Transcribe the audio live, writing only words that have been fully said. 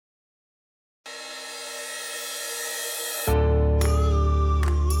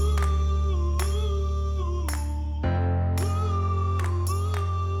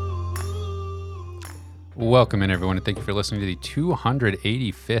Welcome in, everyone, and thank you for listening to the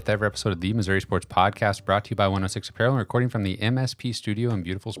 285th ever episode of the Missouri Sports Podcast, brought to you by 106 Apparel and recording from the MSP studio in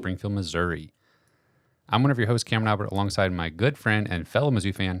beautiful Springfield, Missouri. I'm one of your hosts, Cameron Albert, alongside my good friend and fellow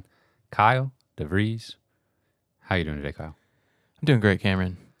Mizzou fan, Kyle DeVries. How you doing today, Kyle? I'm doing great,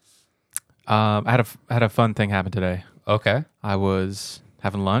 Cameron. I had a fun thing happen today. Okay. I was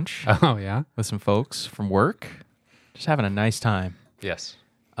having lunch Oh, yeah? with some folks from work, just having a nice time. Yes.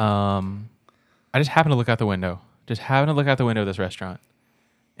 I just happened to look out the window. Of this restaurant,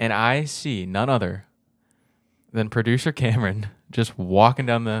 and I see none other than producer Cameron just walking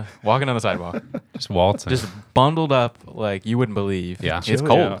down the sidewalk, Just waltzing. just bundled up like you wouldn't believe. Yeah. It's Chilly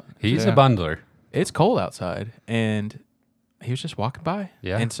cold. out. He's Yeah. a bundler. It's cold outside, and he was just walking by.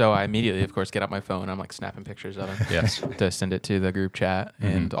 Yeah. And so I immediately, of course, get out my phone. I'm like snapping pictures of him. Yes. To send it to the group chat, Mm-hmm.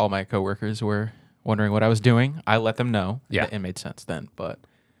 and all my coworkers were wondering what I was doing. I let them know. Yeah. It made sense then, but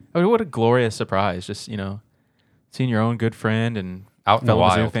I mean, what a glorious surprise! Just seeing your own good friend and Out in the fellow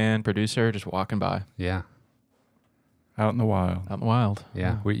Mizzou wild. fan, producer, just walking by Yeah. Out in the wild. out in the wild.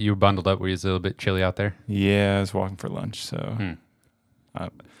 Yeah. You were bundled up. Were you a little bit chilly out there? Yeah, I was walking for lunch. So Hmm.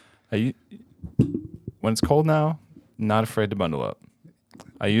 when it's cold now, not afraid to bundle up.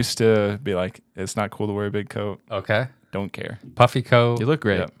 I used to be like, it's not cool to wear a big coat. Okay. Don't care. Puffy coat, You look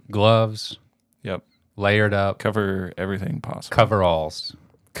great. Yep. gloves, Yep. layered up, Cover everything possible. coveralls.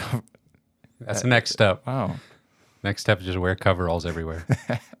 That's the next step. Wow. Next step is just wear coveralls everywhere.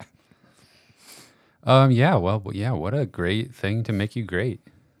 What a great thing to make you great.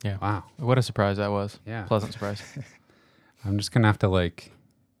 Yeah. Wow. What a surprise that was. Yeah. Pleasant surprise. I'm just gonna have to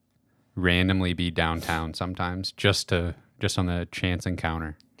randomly be downtown sometimes just on the chance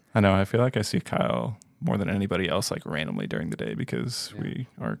encounter. I know. I feel like I see Kyle more than anybody else, randomly during the day because we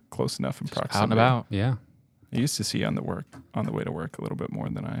are close enough in proximity. Out and about. Yeah. I used to see you on the way to work a little bit more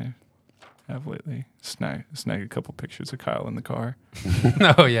than I have lately. Snag a couple pictures of Kyle in the car.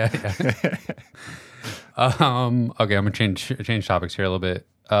 Oh yeah. Okay, I'm gonna change topics here a little bit.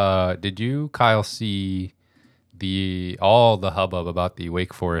 Did you, Kyle, see all the hubbub about the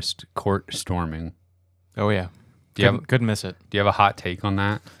Wake Forest court storming? Oh yeah. Do you Couldn't miss it. Do you have a hot take on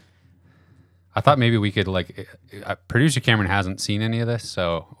that? I thought maybe we could producer Cameron hasn't seen any of this,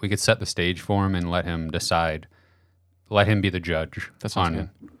 so we could set the stage for him and let him decide. Let him be the judge That sounds on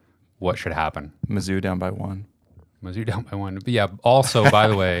what should happen. Mizzou down by 1. Mizzou down by 1. But yeah, also, by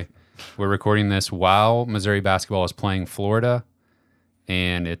the way, we're recording this while Missouri basketball is playing Florida,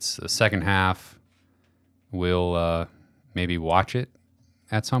 and it's the second half. We'll maybe watch it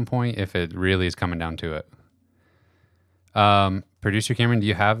at some point if it really is coming down to it. Producer Cameron, do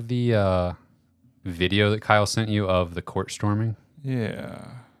you have the video that Kyle sent you of the court storming? Yeah.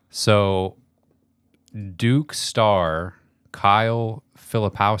 So, Duke star Kyle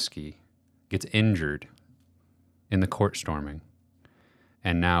Filipowski gets injured in the court storming.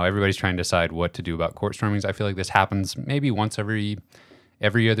 And now everybody's trying to decide what to do about court stormings. I feel like this happens maybe once every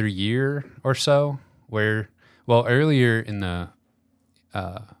other year or so, earlier in the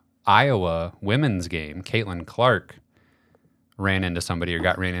Iowa women's game, Caitlin Clark ran into somebody or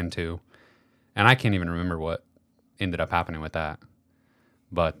got ran into. And I can't even remember what ended up happening with that.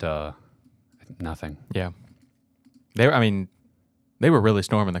 But nothing. Yeah. They were really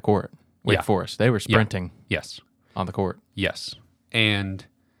storming the court. Wake Forest. They were sprinting Yes. on the court. Yes. And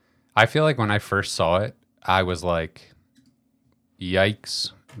I feel like when I first saw it, I was like,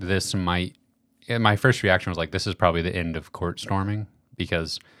 yikes, my first reaction was like, this is probably the end of court storming,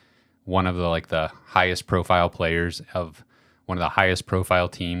 because one of the highest profile players of one of the highest profile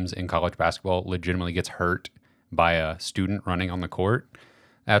teams in college basketball legitimately gets hurt by a student running on the court.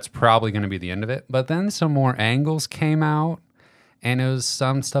 That's probably going to be the end of it. But then some more angles came out, and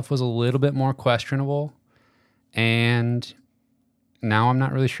some stuff was a little bit more questionable. And now I'm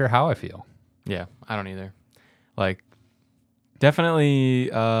not really sure how I feel. Yeah, I don't either.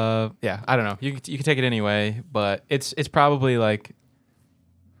 Definitely, I don't know. You can take it anyway, but it's probably I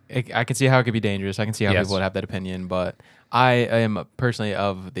can see how it could be dangerous. I can see how Yes. people would have that opinion, but I am personally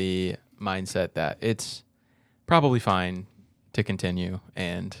of the mindset that it's probably fine to continue,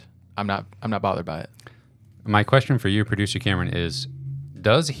 and I'm not bothered by it. My question for you, producer Cameron, is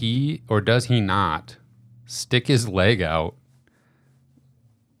does he or does he not stick his leg out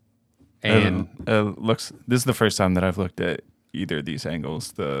and This is the first time that I've looked at either of these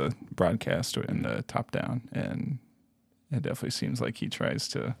angles, the broadcast and the top down, and it definitely seems like he tries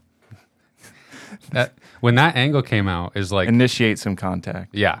to when that angle came out is initiate some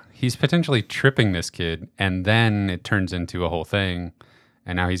contact. yeah, he's potentially tripping this kid, and then it turns into a whole thing,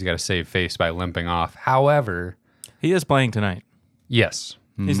 and now he's got to save face by limping off. However, He is playing tonight. yes,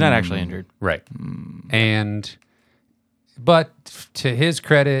 He's not actually injured. Right. But to his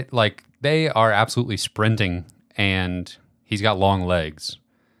credit, like they are absolutely sprinting and he's got long legs.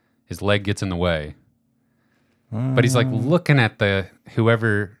 His leg gets in the way. But he's like looking at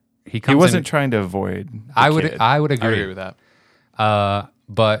whoever he comes He wasn't in. trying to avoid. I would kid. agree. I would agree with that.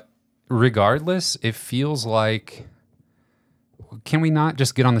 But regardless, it feels like, can we not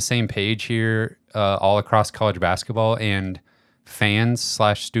just get on the same page here all across college basketball and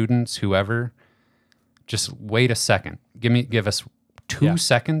fans/students, whoever, just wait a second. Give us 2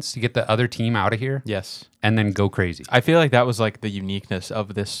 seconds to get the other team out of here Yes. and then go crazy. I feel like that was like the uniqueness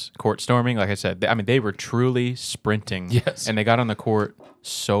of this court storming. Like I said, I mean, they were truly sprinting. Yes. And they got on the court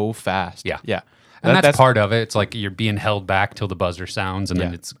so fast. Yeah. Yeah. And that's part of it. It's like you're being held back till the buzzer sounds and then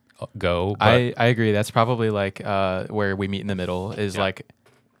Yeah. it's go. But I agree. That's probably like where we meet in the middle is like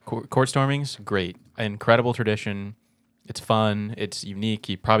court storming's great. Incredible tradition. It's fun. It's unique.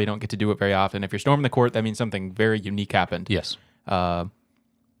 You probably don't get to do it very often. If you're storming the court, that means something very unique happened. yes.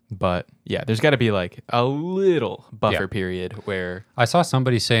 But yeah, there's got to be like a little buffer Yeah. period where I saw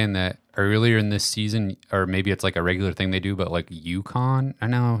somebody saying that earlier in this season, or maybe it's like a regular thing they do, but like UConn,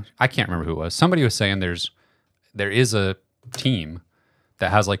 I can't remember who it was. Somebody was saying there is a team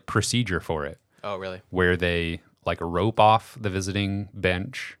that has like procedure for it oh really? where they like rope off the visiting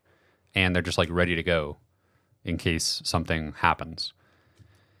bench and they're just like ready to go in case something happens.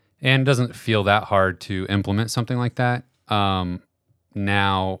 And it doesn't feel that hard to implement something like that.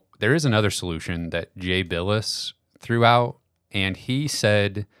 Now, there is another solution that Jay Billis threw out, and he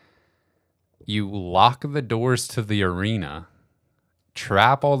said you lock the doors to the arena,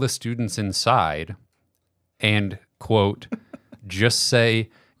 trap all the students inside, and, quote, just say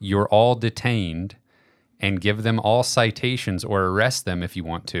you're all detained and give them all citations or arrest them if you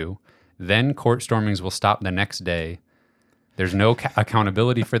want to. Then court stormings will stop the next day. There's no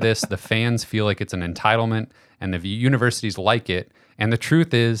accountability for this. The fans feel like it's an entitlement, and the universities like it. And the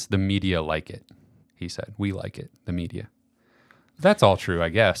truth is, the media like it, he said. We like it, the media. That's all true, I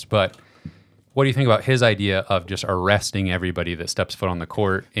guess. But what do you think about his idea of just arresting everybody that steps foot on the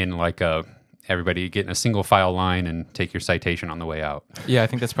court in like everybody get in a single file line and take your citation on the way out? Yeah, I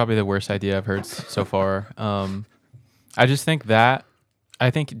think that's probably the worst idea I've heard so far. I just think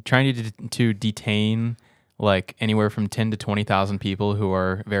trying to detain like anywhere from 10 to 20,000 people who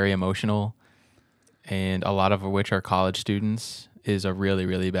are very emotional, and a lot of which are college students, is a really,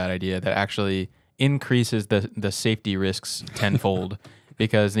 really bad idea that actually increases the safety risks tenfold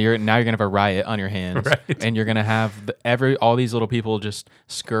because now you're going to have a riot on your hands, Right. and you're going to have all these little people just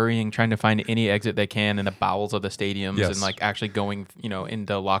scurrying, trying to find any exit they can in the bowels of the stadiums Yes. and like actually going,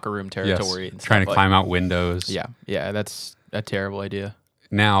 into locker room territory. And Trying to stuff climb out windows. Yeah, that's a terrible idea.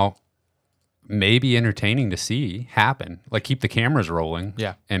 Now, maybe entertaining to see happen. Like keep the cameras rolling.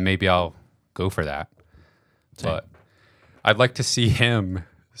 Yeah. And maybe I'll go for that. But I'd like to see him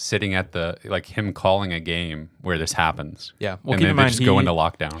sitting at him calling a game where this happens. Yeah. Well, And keep then in they mind, just go into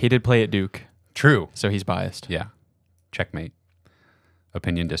lockdown. he did play at Duke, True. so he's biased. Yeah. Checkmate.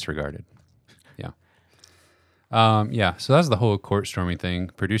 Opinion disregarded. Yeah. Yeah. So that's the whole court storming thing.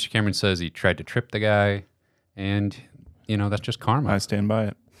 Producer Cameron says he tried to trip the guy, and that's just karma. I stand by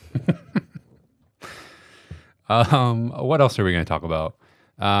it. What else are we going to talk about?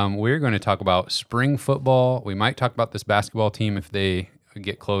 We're going to talk about spring football. We might talk about this basketball team if they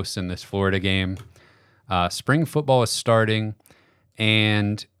get close in this Florida game. Spring football is starting,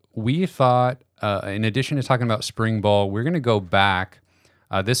 and we thought, in addition to talking about spring ball, we're going to go back.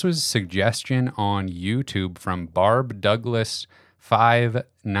 This was a suggestion on YouTube from Barb Douglas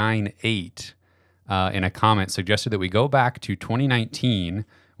 598 in a comment, suggested that we go back to 2019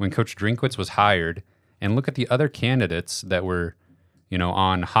 when Coach Drinkwitz was hired and look at the other candidates that were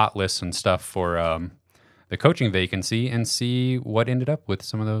on hot lists and stuff for the coaching vacancy and see what ended up with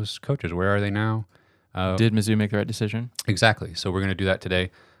some of those coaches. Where are they now? Did Mizzou make the right decision? Exactly. So we're going to do that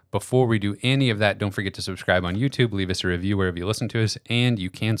today. Before we do any of that, don't forget to subscribe on YouTube, leave us a review wherever you listen to us, and you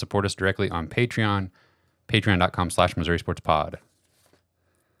can support us directly on Patreon, patreon.com/Missouri Sports Pod.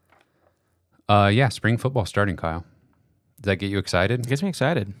 Spring football starting, Kyle. Does that get you excited? It gets me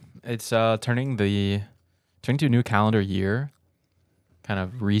excited. It's turning to a new calendar year, kind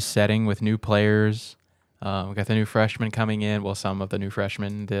of resetting with new players. We got the new freshmen coming in. Well, some of the new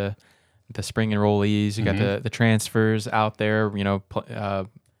freshmen, the spring enrollees. You got the transfers out there.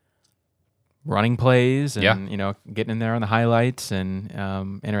 Running plays and getting in there on the highlights and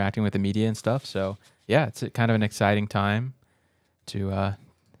interacting with the media and stuff. So yeah, it's kind of an exciting time to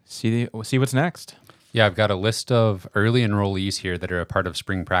see what's next. Yeah, I've got a list of early enrollees here that are a part of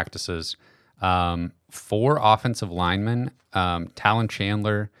spring practices. 4 offensive linemen, Talon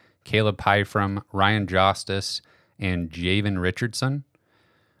Chandler, Caleb Pyfrom, Ryan Justice, and Javen Richardson.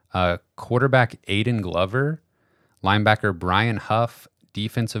 Quarterback Aiden Glover, linebacker Brian Huff,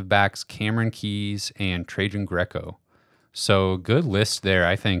 defensive backs Cameron Keys and Trajan Greco. So good list there,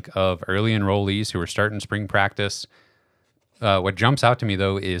 I think, of early enrollees who are starting spring practice. What jumps out to me,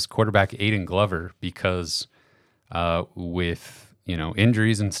 though, is quarterback Aiden Glover, because with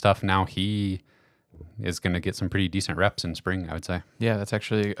injuries and stuff now, he is going to get some pretty decent reps in spring, I would say. Yeah, that's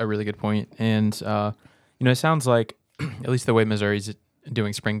actually a really good point. And, it sounds like, at least the way Missouri's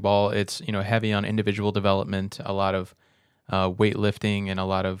doing spring ball, it's, heavy on individual development, a lot of weightlifting and a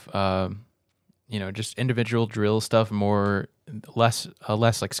lot of, just individual drill stuff, less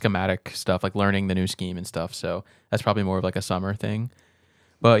like schematic stuff, like learning the new scheme and stuff. So that's probably more of like a summer thing.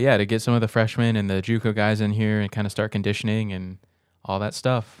 But yeah, to get some of the freshmen and the JUCO guys in here and kind of start conditioning and all that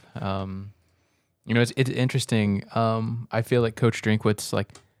stuff. It's interesting. I feel like Coach Drinkwitz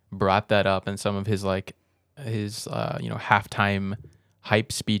brought that up in some of his halftime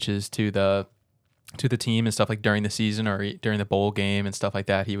hype speeches to the team and stuff, like during the season or during the bowl game and stuff like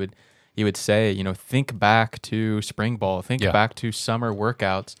that. He would say, think back to spring ball, think back to summer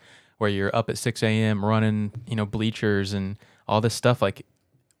workouts where you're up at 6 a.m. running, bleachers and all this stuff. Like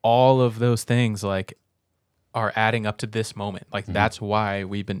all of those things are adding up to this moment. That's why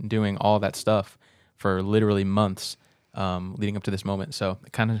we've been doing all that stuff for literally months leading up to this moment. So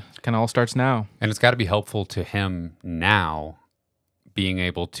it kind of all starts now. And it's got to be helpful to him now being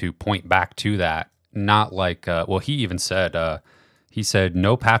able to point back to that. Not he even said,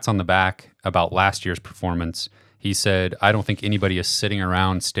 no pats on the back about last year's performance. He said, I don't think anybody is sitting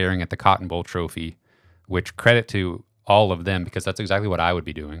around staring at the Cotton Bowl trophy, which credit to all of them, because that's exactly what I would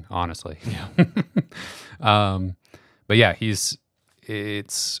be doing, honestly. Yeah. But yeah,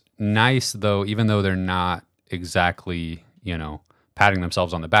 it's nice though, even though they're not exactly, patting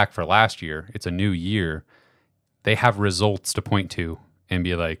themselves on the back for last year, it's a new year. They have results to point to and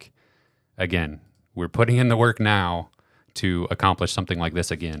be like, again, we're putting in the work now to accomplish something like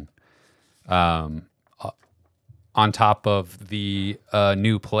this again. On top of the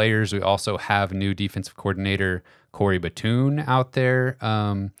new players, we also have new defensive coordinator Corey Batoon out there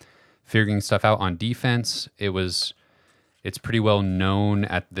figuring stuff out on defense. It's pretty well known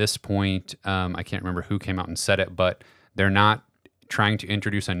at this point. I can't remember who came out and said it, but they're not trying to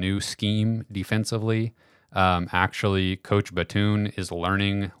introduce a new scheme defensively. Actually, Coach Batoon is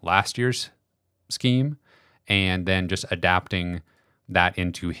learning last year's scheme and then just adapting that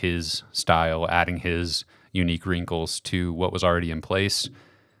into his style, adding his unique wrinkles to what was already in place.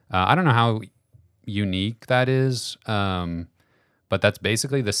 I don't know how unique that is, but that's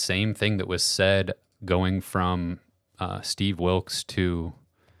basically the same thing that was said going from Steve Wilkes to,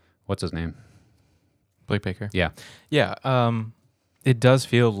 what's his name? Blake Baker. Yeah. Yeah. It does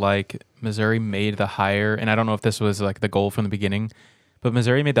feel like Missouri made the hire, and I don't know if this was the goal from the beginning, but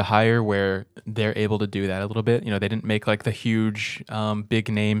Missouri made the hire where they're able to do that a little bit. They didn't make the huge big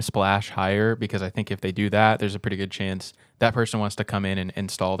name splash hire, because I think if they do that, there's a pretty good chance that person wants to come in and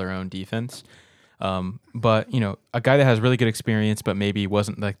install their own defense. But a guy that has really good experience, but maybe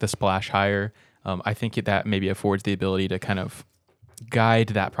wasn't the splash hire, I think that maybe affords the ability to kind of guide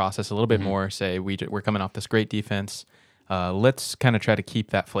that process a little bit more. Say we're coming off this great defense. Let's kind of try to keep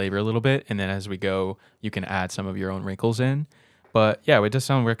that flavor a little bit, and then as we go, you can add some of your own wrinkles in. But yeah, it does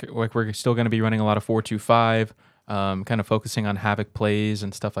sound like we're still going to be running a lot of 4-2-5, kind of focusing on havoc plays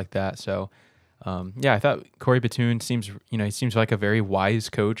and stuff like that. So I thought Corey Batoon seems like a very wise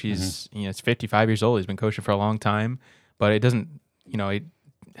coach. He's he's 55 years old. He's been coaching for a long time, but it doesn't it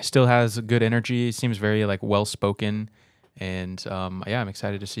still has good energy. He seems very well spoken, and I'm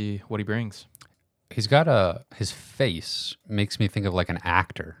excited to see what he brings. He's got his face makes me think of an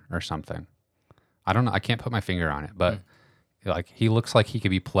actor or something. I don't know. I can't put my finger on it, but he looks like he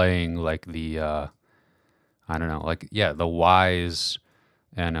could be playing the, I don't know, the wise,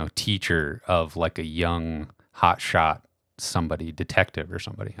 teacher of a young hotshot detective or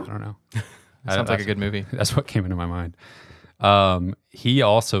somebody. I don't know. Sounds like a good movie. That's what came into my mind. He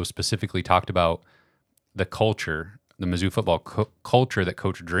also specifically talked about the culture, the Mizzou football culture that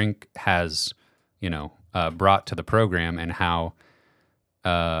Coach Drink has, brought to the program, and how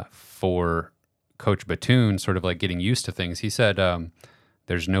for Coach Batoon sort of getting used to things. He said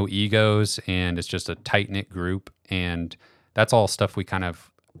there's no egos and it's just a tight-knit group, and that's all stuff we kind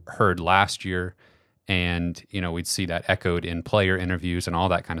of heard last year, and we'd see that echoed in player interviews and all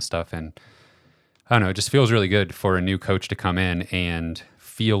that kind of stuff. And I don't know, it just feels really good for a new coach to come in and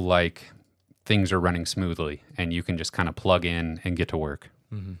feel like things are running smoothly and you can just kind of plug in and get to work.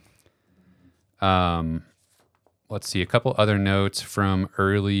 Mm-hmm. Let's see, a couple other notes from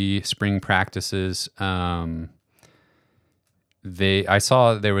early spring practices. I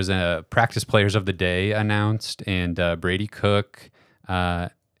saw there was a practice players of the day announced, and Brady Cook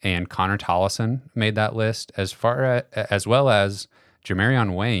and Connor Tollison made that list, as well as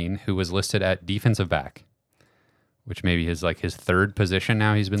Jamarion Wayne, who was listed at defensive back, which maybe is like his third position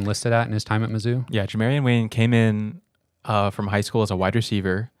now he's been listed at in his time at Mizzou. Yeah, Jamarion Wayne came in from high school as a wide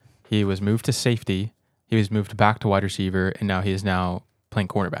receiver. He was moved to safety. He was moved back to wide receiver, and now he is now playing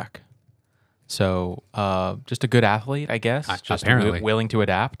cornerback. So just a good athlete, I guess. Just Apparently. willing to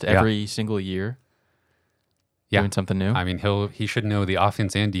adapt every single year. Yeah. Doing something new. I mean, he should know the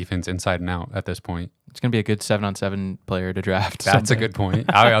offense and defense inside and out at this point. It's going to be a good 7-on-7 player to draft. That's someday. a good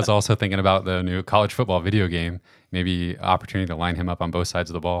point. I was also thinking about the new college football video game. Maybe opportunity to line him up on both sides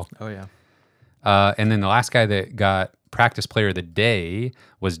of the ball. Oh, yeah. And then the last guy that got practice player of the day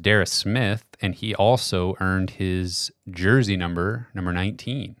was Darius Smith, and he also earned his jersey number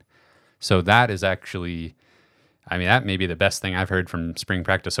 19. So that is actually, I mean, that may be the best thing I've heard from spring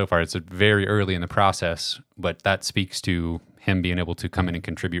practice so far. It's very early in the process, but that speaks to him being able to come in and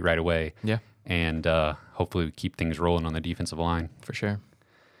contribute right away. Yeah. And hopefully keep things rolling on the defensive line. For sure.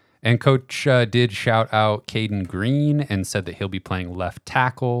 And Coach did shout out Caden Green and said that he'll be playing left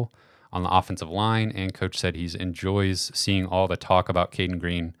tackle on the offensive line. And Coach said he enjoys seeing all the talk about Caden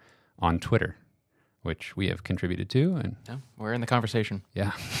Green on Twitter, which we have contributed to. And Yeah, we're in the conversation.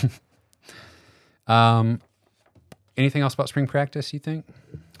 yeah. Anything else about spring practice, you think?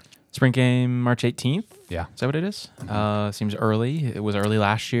 Spring game, March 18th. Yeah. Is that what it is? Seems early. It was early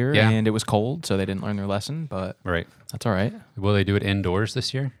last year, Yeah. and it was cold, so they didn't learn their lesson, but Right. that's all right. Will they do it indoors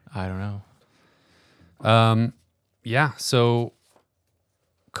this year? I don't know. Yeah. So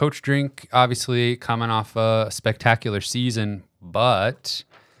Coach Drink obviously coming off a spectacular season, but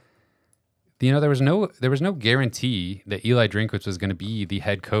there was no guarantee that Eli Drinkwitz was going to be the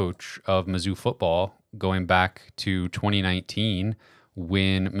head coach of Mizzou football going back to 2019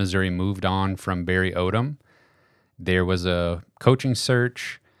 when Missouri moved on from Barry Odom. There was a coaching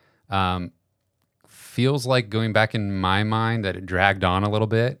search. Feels like, going back in my mind, that it dragged on a little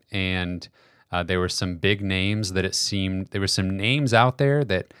bit, and there were some big names that it seemed there were some names out there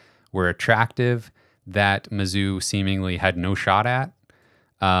that were attractive that Mizzou seemingly had no shot at.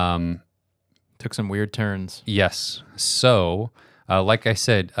 Took some weird turns. Yes. So, like I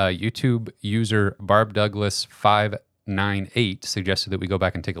said, YouTube user Barb Douglas 598 suggested that we go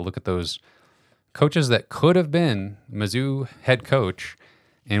back and take a look at those coaches that could have been Mizzou head coach,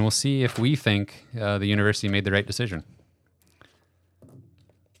 and we'll see if we think the university made the right decision.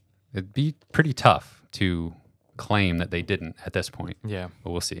 It'd be pretty tough to claim that they didn't at this point, Yeah.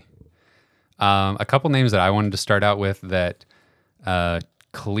 but we'll see. A couple names that I wanted to start out with that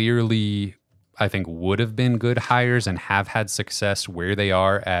clearly I think would have been good hires and have had success where they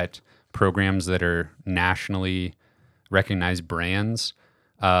are at programs that are nationally recognized brands.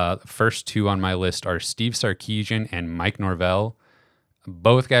 First two on my list are Steve Sarkisian and Mike Norvell.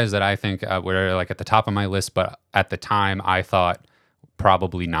 Both guys that I think were like at the top of my list, but at the time I thought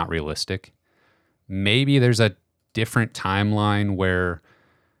probably not realistic. Maybe there's a different timeline where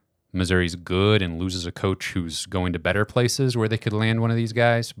Missouri's good and loses a coach who's going to better places where they could land one of these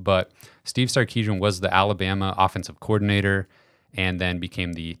guys. But Steve Sarkisian was the Alabama offensive coordinator and then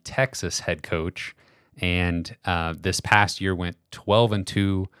became the Texas head coach. And this past year went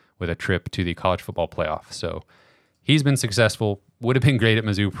 12-2 with a trip to the college football playoff. So he's been successful. Would have been great at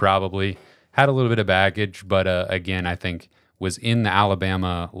Mizzou probably. Had a little bit of baggage, but again, I think was in the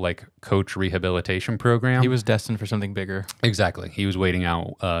Alabama coach rehabilitation program. He was destined for something bigger. Exactly. He was waiting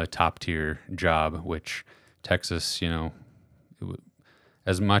out a top tier job, which Texas,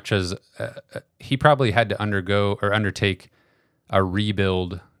 as much as he probably had to undertake a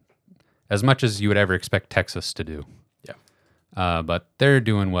rebuild as much as you would ever expect Texas to do. Yeah. But they're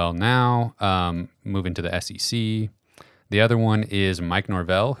doing well now, moving to the SEC. The other one is Mike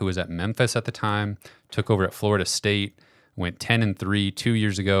Norvell, who was at Memphis at the time, took over at Florida State, went 10-3 2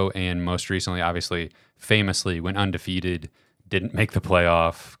 years ago, and most recently, obviously, famously went undefeated, didn't make the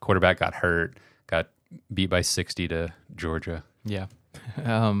playoff, quarterback got hurt, got beat by 60 to Georgia. Yeah.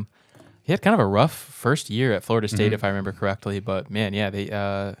 He had kind of a rough first year at Florida State, if I remember correctly, but man,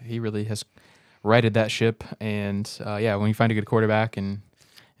 yeah, he really has righted that ship, and when you find a good quarterback and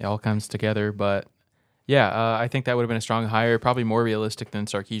it all comes together, but yeah, I think that would have been a strong hire, probably more realistic than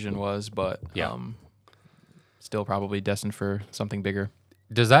Sarkisian was, but still probably destined for something bigger.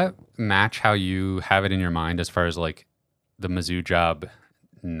 Does that match how you have it in your mind as far as the Mizzou job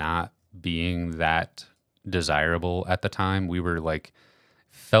not being that desirable at the time? We were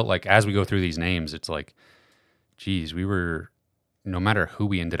felt like as we go through these names, it's like, geez, no matter who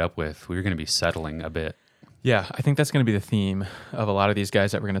we ended up with, we were going to be settling a bit. Yeah, I think that's going to be the theme of a lot of these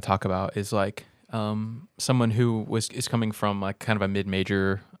guys that we're going to talk about is like someone who is coming from like kind of a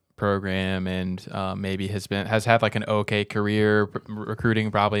mid-major program and maybe has had like an okay career. Recruiting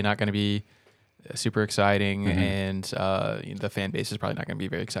probably not going to be super exciting, and the fan base is probably not going to be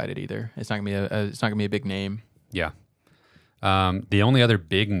very excited either. It's not going to be a big name. Yeah. The only other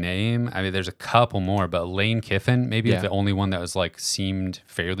big name, I mean, there's a couple more, but Lane Kiffin maybe is the only one that was like seemed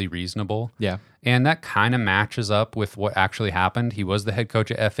fairly reasonable. Yeah. And that kind of matches up with what actually happened. He was the head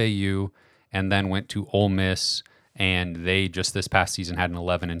coach at FAU and then went to Ole Miss, and they just this past season had an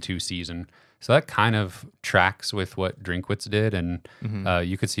 11-2 season. So that kind of tracks with what Drinkwitz did, and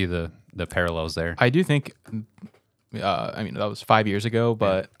you could see the parallels there. I do think, I mean, that was 5 years ago,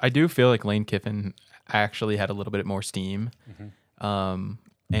 but I do feel like Lane Kiffin actually had a little bit more steam. And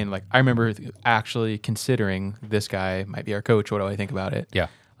like I remember actually considering this guy might be our coach. What do I think about it? Yeah.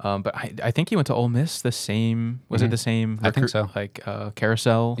 But I think he went to Ole Miss the same. Was it the same? I think so. Like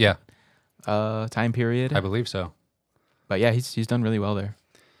carousel. Yeah, time period. I believe so. But yeah, he's done really well there.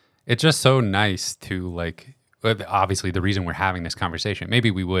 It's just so nice to like. Obviously, the reason we're having this conversation,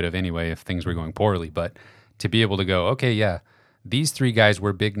 maybe we would have anyway if things were going poorly, but to be able to go, okay, yeah, these three guys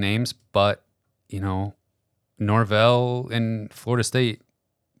were big names, but you know, Norvell and Florida State,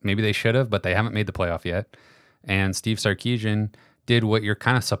 maybe they should have, but they haven't made the playoff yet. And Steve Sarkisian did what you're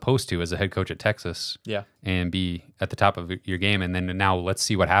kind of supposed to as a head coach at Texas. Yeah. And be at the top of your game. And then now let's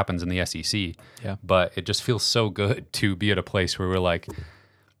see what happens in the SEC. Yeah. But it just feels so good to be at a place where we're like,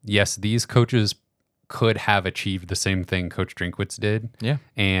 yes, these coaches could have achieved the same thing Coach Drinkwitz did. Yeah.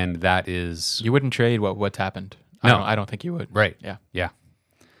 And that is... You wouldn't trade what's happened. No. I don't think you would. Right. Yeah. Yeah.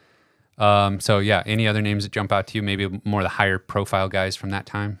 So yeah, any other names that jump out to you? Maybe more the higher profile guys from that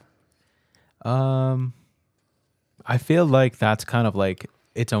time. I feel like that's kind of like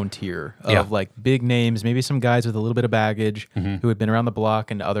its own tier of like big names, maybe some guys with a little bit of baggage who had been around the block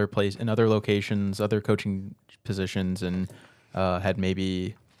in other locations, other coaching positions, and had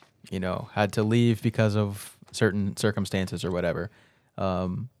maybe, had to leave because of certain circumstances or whatever.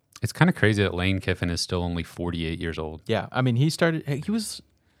 It's kind of crazy that Lane Kiffin is still only 48 years old. Yeah, I mean, he was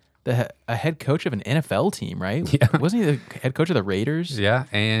a head coach of an NFL team, right? Yeah. Wasn't he the head coach of the Raiders? Yeah,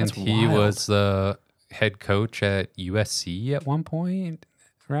 and That's he wild. was the head coach at USC at one point,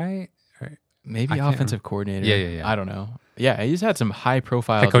 right? Maybe I can't offensive coordinator. Yeah. I don't know. Yeah, he's had some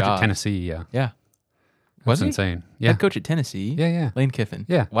high-profile Head coach jobs. at Tennessee, yeah. Yeah. That's Was he? insane. Yeah. Head coach at Tennessee? Yeah. Lane Kiffin.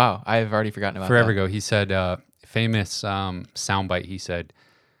 Yeah. Wow, I've already forgotten about Forever that. ago, he said, famous soundbite, he said,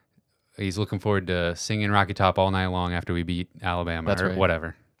 he's looking forward to singing Rocky Top all night long after we beat Alabama That's or right.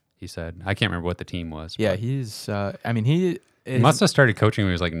 whatever. He said, I can't remember what the team was. Yeah, but he's, he must have started coaching when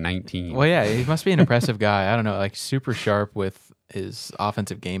he was like 19. Well, yeah, he must be an impressive guy. I don't know, like super sharp with his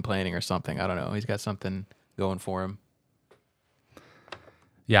offensive game planning or something. I don't know. He's got something going for him.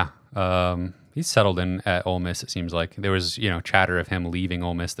 Yeah. He's settled in at Ole Miss, it seems like. There was, chatter of him leaving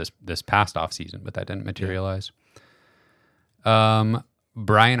Ole Miss this past offseason, but that didn't materialize. Brian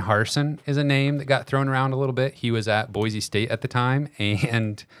Harsin is a name that got thrown around a little bit. He was at Boise State at the time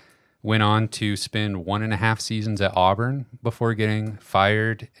and went on to spend 1.5 seasons at Auburn before getting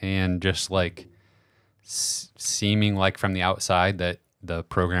fired, and just like seeming like from the outside that the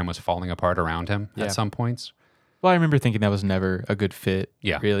program was falling apart around him at some points. Well, I remember thinking that was never a good fit.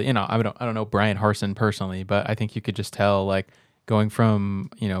 Yeah. Really. I don't know Brian Harsin personally, but I think you could just tell, like, going from,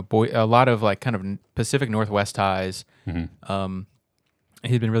 a lot of like kind of Pacific Northwest ties.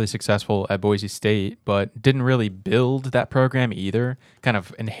 He'd been really successful at Boise State, but didn't really build that program either. Kind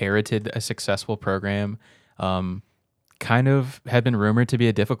of inherited a successful program. Kind of had been rumored to be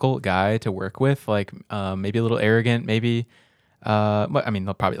a difficult guy to work with, like maybe a little arrogant, maybe. I mean,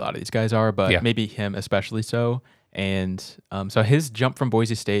 probably a lot of these guys are, but maybe him especially so. And so his jump from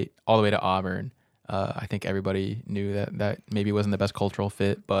Boise State all the way to Auburn, I think everybody knew that maybe wasn't the best cultural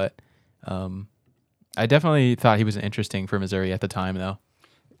fit, but I definitely thought he was interesting for Missouri at the time, though.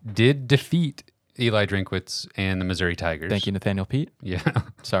 Did defeat Eli Drinkwitz and the Missouri Tigers. Thank you, Nathaniel Pete. Yeah.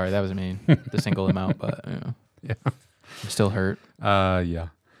 Sorry, that was mean. The single him out, but Yeah. I'm still hurt. Yeah.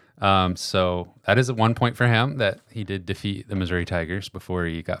 So that is at 1 point for him that he did defeat the Missouri Tigers before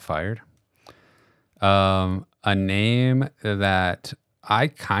he got fired. A name that I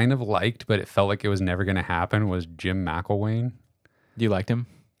kind of liked, but it felt like it was never going to happen, was Jim McElwain. You liked him?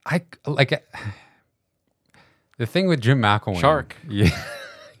 I like it. The thing with Jim McElwain. Shark. Yeah.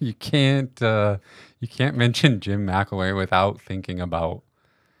 You can't mention Jim McElwain without thinking about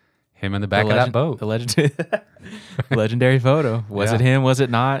Him in the back of that boat. The legendary photo. Was Yeah. it him? Was it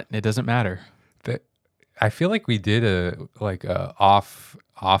not? It doesn't matter. I feel like we did a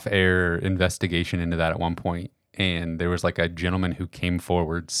off-air investigation into that at one point, and there was like a gentleman who came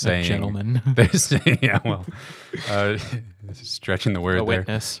forward saying, Gentleman. yeah, well, stretching the word A there.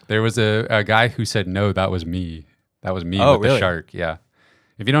 witness. There was a guy who said, no, that was me. That was me Oh, with the really? shark. Yeah.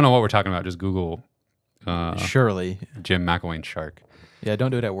 If you don't know what we're talking about, just Google Surely. Jim McElwain's shark. Yeah,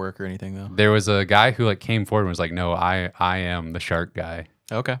 don't do it at work or anything, though. There was a guy who like came forward and was like, no, I am the shark guy.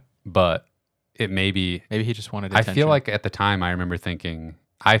 Okay. But it may be, Maybe he just wanted I attention. feel like at the time I remember thinking,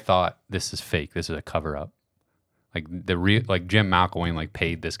 I thought this is fake. This is a cover up. Like like Jim McElwain like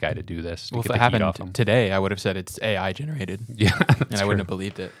paid this guy to do this. To Well, if get it the heat off happened him. today, I would have said it's AI generated, Yeah. and I wouldn't have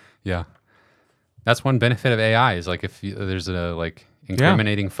believed it. Yeah. That's one benefit of AI is like if there's a like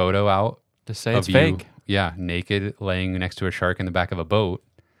incriminating photo out Just say of it's you, fake. yeah, naked laying next to a shark in the back of a boat,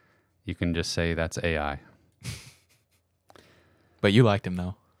 you can just say that's AI. But you liked him,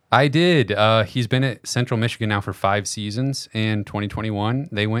 though. I did. He's been at Central Michigan now for 5 seasons. In 2021,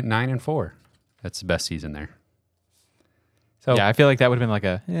 they went 9-4. That's the best season there. So Yeah, I feel like that would have been like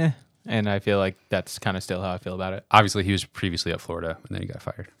a and I feel like that's kind of still how I feel about it. obviously he was previously at Florida and then he got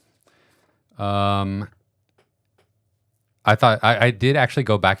fired. I thought I did actually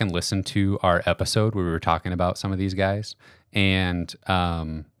go back and listen to our episode where we were talking about some of these guys, and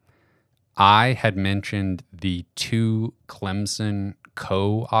I had mentioned the 2 Clemson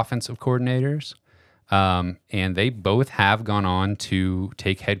co-offensive coordinators, and they both have gone on to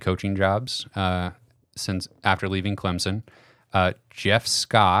take head coaching jobs since after leaving Clemson. Jeff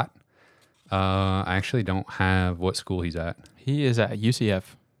Scott, I actually don't have what school he's at. He is at UCF.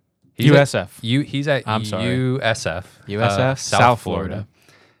 He's USF. He's at I'm sorry. USF. USF, South Florida.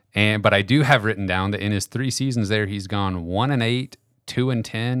 But I do have written down that in his 3 seasons there, he's gone 1-8,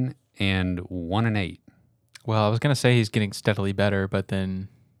 2-10, and 1-8. Well, I was going to say he's getting steadily better, but then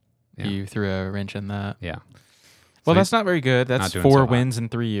Yeah. you threw a wrench in that. Yeah. Well, So that's not very good. That's not doing 4 so hot. wins in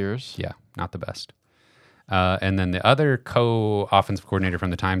 3 years. Yeah, not the best. And then the other co-offensive coordinator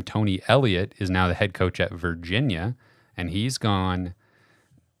from the time, Tony Elliott, is now the head coach at Virginia, and he's gone.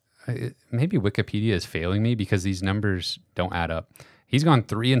 Maybe Wikipedia is failing me because these numbers don't add up. He's gone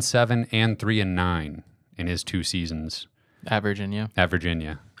 3-7 and 3-9 in his 2 seasons At Virginia. at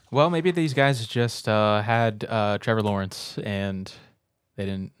Virginia. Well, maybe these guys just had Trevor Lawrence, and they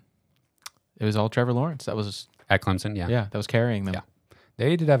didn't. It was all Trevor Lawrence. That was At Clemson, yeah. that was carrying them. Yeah.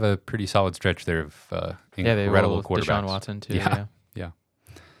 They did have a pretty solid stretch there of Yeah, they incredible rolled quarterbacks. Deshaun Watson too. Yeah. Yeah.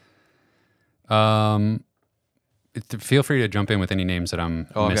 Feel free to jump in with any names that I'm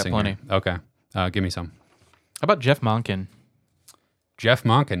Oh, I've got missing. plenty. Here. Okay. Give me some. How about Jeff Monken? Jeff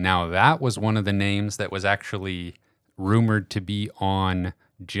Monken. Now, that was one of the names that was actually rumored to be on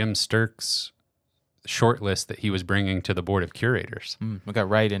Jim Sturck's short list that he was bringing to the board of curators. We got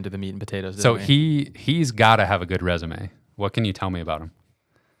right into the meat and potatoes. So didn't we? he's got to have a good resume. What can you tell me about him?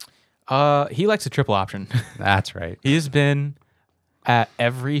 He likes a triple option. That's right. He's been at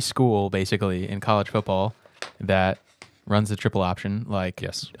every school basically in college football that runs the triple option, like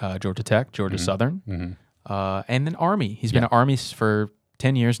Yes. Georgia Tech, Georgia Southern, and then Army. He's been at Army for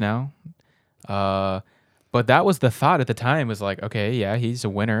 10 years now. But that was the thought at the time, was like, okay, yeah, he's a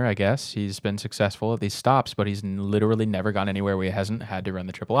winner, I guess. He's been successful at these stops, but he's literally never gone anywhere where he hasn't had to run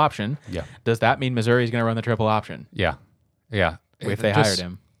the triple option. Yeah. Does that mean Missouri's going to run the triple option Yeah. Yeah. if they Just- hired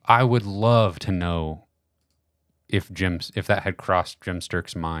him? I would love to know if that had crossed Jim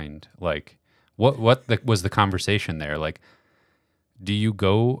Sturck's mind. Like, what was the conversation there? Like, do you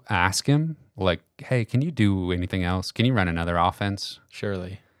go ask him, like, hey, can you do anything else? Can you run another offense?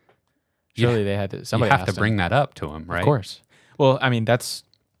 Surely. You- Surely they had to. Somebody you have to asked him. bring that up to him, right? Of course. Well, I mean,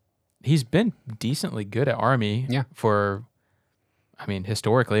 he's been decently good at Army. Yeah.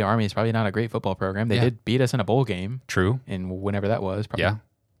 Historically, Army is probably not a great football program. They Yeah. did beat us in a bowl game True. in whenever that was, probably Yeah.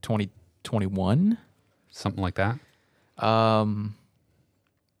 2021. Something like that.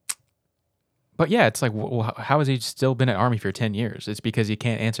 But yeah, it's like, how has he still been at Army for 10 years? It's because he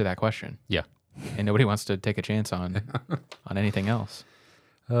can't answer that question. Yeah. And nobody wants to take a chance on anything else,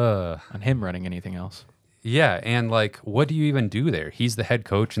 on him running anything else. Yeah, and like, what do you even do there? He's the head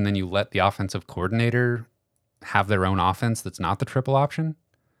coach, and then you let the offensive coordinator have their own offense that's not the triple option?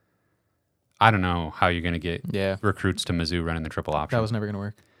 I don't know how you're going to get Yeah. recruits to Mizzou running the triple option. That was never going to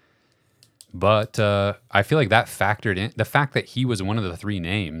work. But I feel like that factored in. The fact that he was one of the 3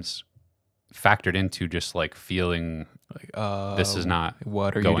 names factored into just like feeling Like, this is not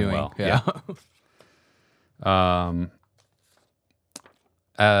what are you going doing? well. Yeah.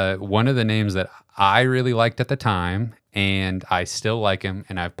 One of the names that I really liked at the time, and I still like him,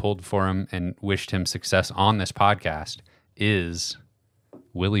 and I've pulled for him and wished him success on this podcast, is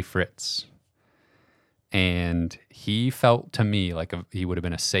Willie Fritz. And he felt to me like he would have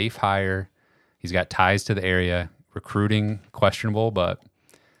been a safe hire. He's got ties to the area. Recruiting questionable, but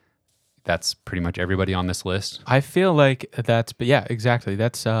that's pretty much everybody on this list. I feel like but yeah, exactly.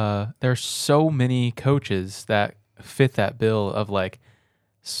 That's there's so many coaches that fit that bill of like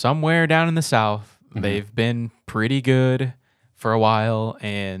somewhere down in the South, they've been pretty good for a while,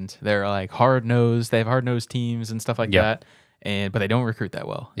 and they're like hard-nosed. They have hard-nosed teams and stuff like that, but they don't recruit that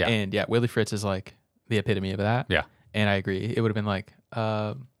well. Yeah. And yeah, Willie Fritz is like the epitome of that. Yeah. And I agree. It would have been like,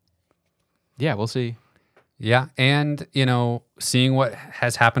 yeah, we'll see. Yeah, and seeing what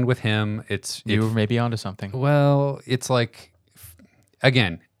has happened with him, You were maybe onto something. well, it's like,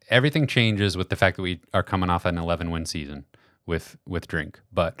 again, everything changes with the fact that we are coming off an 11-win season with Drink.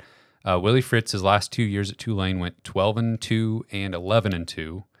 But Willie Fritz, his last 2 years at Tulane, went 12-2 and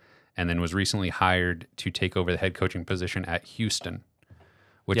 11-2, and then was recently hired to take over the head coaching position at Houston,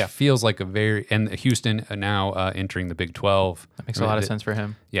 which feels like and Houston now entering the Big 12. That makes a lot of sense for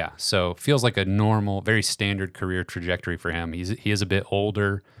him. Yeah, so feels like a normal, very standard career trajectory for him. He is a bit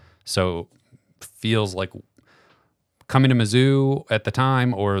older, so feels like coming to Mizzou at the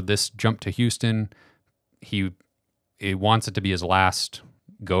time or this jump to Houston, he wants it to be his last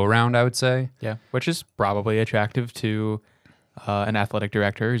go around, I would say. Yeah, which is probably attractive to an athletic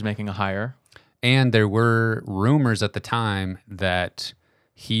director who's making a hire. And there were rumors at the time that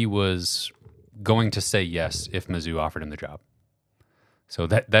he was going to say yes if Mizzou offered him the job. So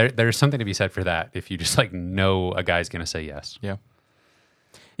there's something to be said for that. If you just like know a guy's going to say yes. Yeah.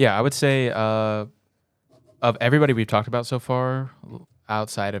 Yeah, I would say of everybody we've talked about so far,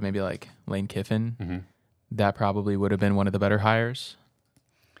 outside of maybe like Lane Kiffin, that probably would have been one of the better hires.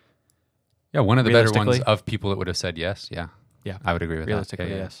 Yeah, one of the better ones Realistically? of people that would have said yes. Yeah. Yeah. I would agree with Realistically,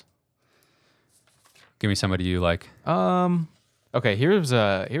 that. Yeah, yeah. yes. Give me somebody you like. Okay, here's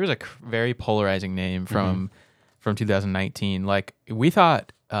a very polarizing name from 2019. Like we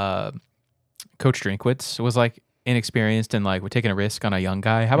thought Coach Drinkwitz was like inexperienced and like we're taking a risk on a young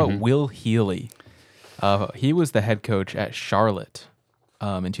guy. How about Will Healy? He was the head coach at Charlotte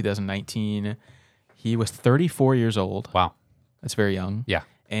in 2019. He was 34 years old. Wow. That's very young. Yeah.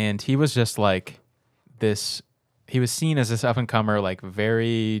 And he was just like this. He was seen as this up and comer, like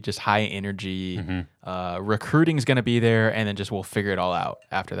very just high energy. Recruiting is going to be there, and then just we'll figure it all out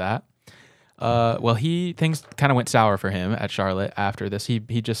after that. Well, things kind of went sour for him at Charlotte after this. He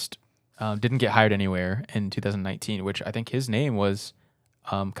just didn't get hired anywhere in 2019, which I think his name was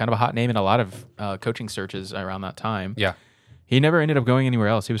kind of a hot name in a lot of coaching searches around that time. Yeah. He never ended up going anywhere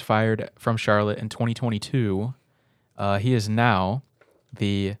else. He was fired from Charlotte in 2022. He is now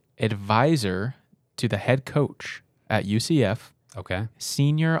the advisor to the head coach at UCF, Okay.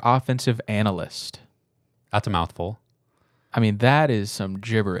 senior offensive analyst. That's a mouthful. I mean, that is some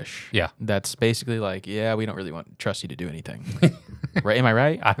gibberish. Yeah. That's basically like, yeah, we don't really trust you to do anything. Right? Am I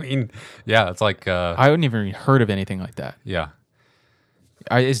right? I mean, yeah, it's like, I wouldn't even heard of anything like that. yeah.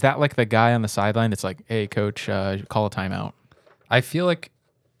 Is that like the guy on the sideline that's like, hey, coach, call a timeout? I feel like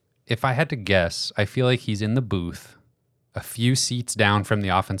if I had to guess, I feel like he's in the booth a few seats down from the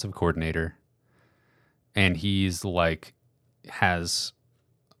offensive coordinator, and he's like, has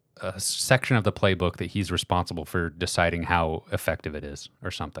a section of the playbook that he's responsible for deciding how effective it is or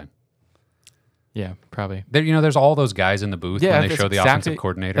something. Yeah, probably. There's all those guys in the booth when they that's show the offensive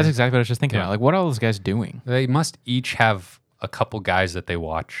coordinator. That's exactly what I was just thinking Yeah. about. Like, what are all those guys doing? They must each have a couple guys that they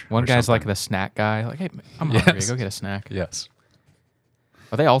watch. One or guy's like something. the snack guy. Like, hey, I'm hungry. Yes. Go get a snack. Yes.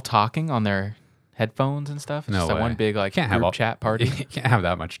 Are they all talking on their headphones and stuff? It's No just that way. one big like Can't have group all- chat party. You can't have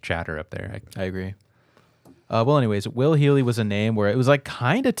that much chatter up there. I agree. Well, anyways, Will Healy was a name where it was like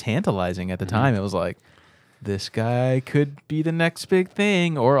kind of tantalizing at the time. It was like, this guy could be the next big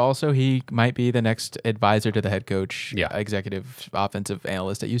thing, or also he might be the next advisor to the head coach, Yeah. executive offensive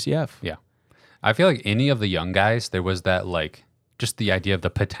analyst at UCF. Yeah. I feel like any of the young guys, there was that like just the idea of the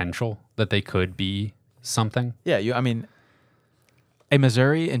potential that they could be something. Yeah, I mean, a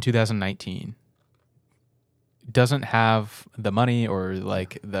Missouri in 2019 doesn't have the money or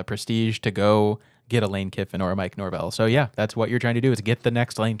like the prestige to go get a Lane Kiffin or a Mike Norvell. So yeah, that's what you're trying to do is get the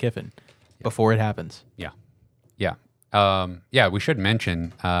next Lane Kiffin before it happens. Yeah. Yeah. Yeah, we should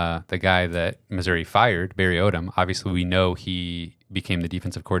mention the guy that Missouri fired, Barry Odom. Obviously, we know he became the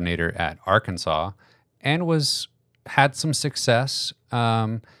defensive coordinator at Arkansas and had some success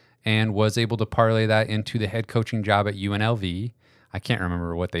and was able to parlay that into the head coaching job at UNLV. I can't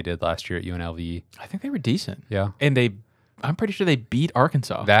remember what they did last year at UNLV. I think they were decent. Yeah. And I'm pretty sure they beat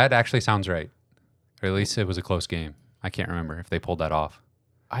Arkansas. That actually sounds right. Or at least it was a close game. I can't remember if they pulled that off.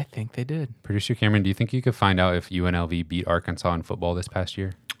 I think they did. Producer Cameron, do you think you could find out if UNLV beat Arkansas in football this past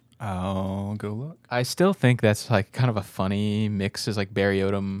year? I'll go look. I still think that's like kind of a funny mix, is like Barry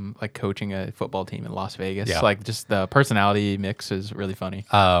Odom like coaching a football team in Las Vegas. Yeah. Like just the personality mix is really funny.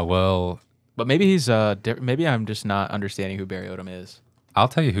 Well, But maybe he's maybe I'm just not understanding who Barry Odom is. I'll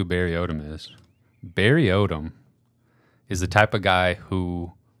tell you who Barry Odom is. Barry Odom is the type of guy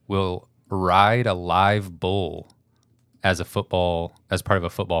who will ride a live bull as part of a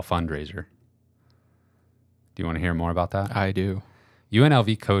football fundraiser. Do you want to hear more about that? I do.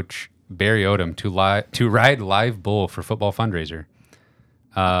 UNLV coach Barry Odom to ride live bull for football fundraiser.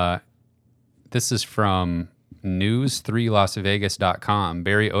 This is from news3lasvegas.com.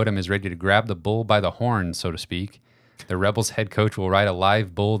 Barry Odom is ready to grab the bull by the horn, so to speak. The Rebels head coach will ride a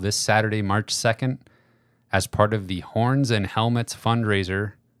live bull this Saturday, March 2nd, as part of the Horns and Helmets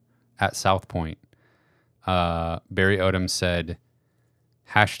fundraiser at South Point. Barry Odom said,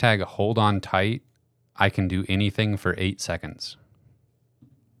 #hold on tight. I can do anything for 8 seconds.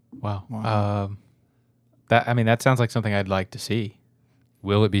 Wow. That sounds like something I'd like to see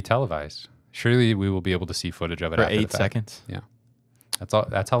Will it be televised? Surely we will be able to see footage of it for after the 8 fact. seconds. Yeah. That's all.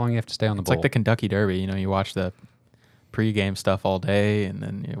 That's how long you have to stay on the It's bull. like the Kentucky Derby. You know, you watch the pregame stuff all day, and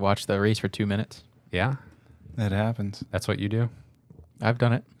then you watch the race for 2 minutes. Yeah, That happens. that's what you do. I've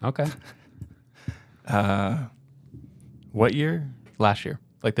done it Okay. What year? last year,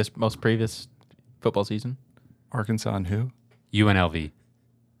 like this most previous football season. Arkansas and who? UNLV.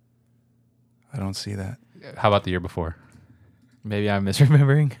 I don't see that. How about the year before? Maybe I'm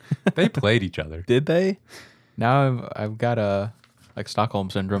misremembering. They played each other. Did they? Now I've got a like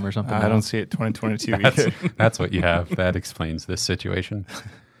Stockholm syndrome or something. I now. don't see it 2022 That's, either. that's what you have. That explains this situation.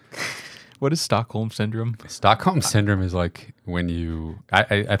 What is Stockholm syndrome? Stockholm syndrome is like when you.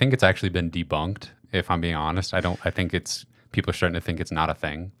 I think it's actually been debunked. If I'm being honest, I think it's people are starting to think it's not a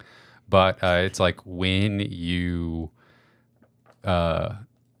thing, but it's like when you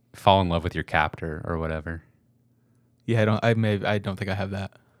fall in love with your captor or whatever. Yeah, I don't think I have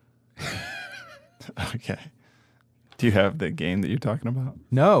that. Okay. Do you have the game that you're talking about?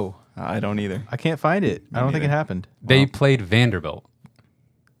 No, I don't either. I can't find it. I don't think it neither. happened. They played Vanderbilt.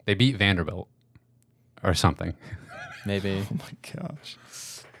 They beat Vanderbilt or something. Maybe. Oh my gosh.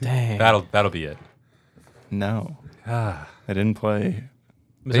 Dang. That'll be it. No. Ah, I didn't play.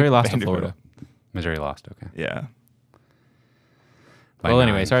 Missouri lost to Vanderbilt. Florida. Missouri lost. Okay. Yeah. By Well,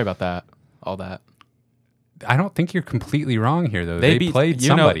 anyway, 9. sorry about that. All that. I don't think you're completely wrong here, though. They played you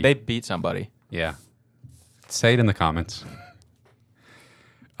somebody. Know, they beat somebody. Yeah. Say it in the comments.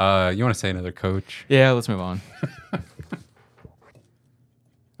 You want to say another coach? Yeah, let's move on.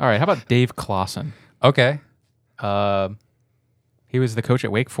 All right, how about Dave Clawson? Okay. He was the coach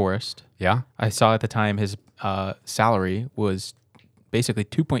at Wake Forest. Yeah. I saw at the time his salary was basically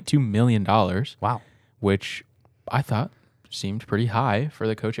 $2.2 million, Wow. which I thought seemed pretty high for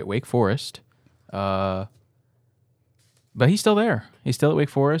the coach at Wake Forest. But he's still there. He's still at Wake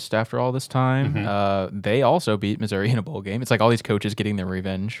Forest after all this time. They also beat Missouri in a bowl game. It's like all these coaches getting their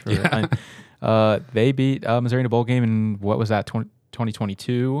revenge. They beat Missouri in a bowl game in, what was that,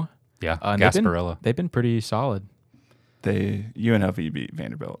 2022? Yeah. And Gasparilla. They've been pretty solid. UNLV beat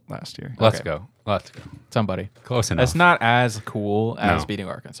Vanderbilt last year. Let's Okay. go. Let's go. Somebody. Close enough. That's not as cool as No. beating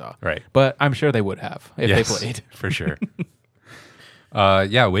Arkansas. Right. But I'm sure they would have if Yes, they played. for sure.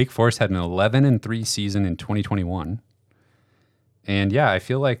 Yeah, Wake Forest had an 11-3 season in 2021. And yeah, I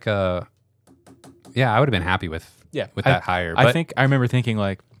feel like I would have been happy with that hire. I think I remember thinking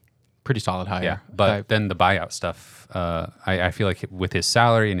like pretty solid hire. Yeah, but then the buyout stuff, I feel like with his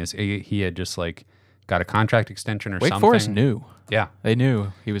salary and he had just like got a contract extension or Wake something. Forest knew. Yeah. They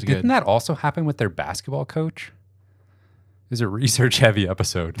knew he was Didn't good. that also happen with their basketball coach? This is a research heavy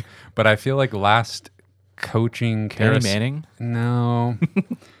episode, but I feel like last coaching Kenny Manning? No.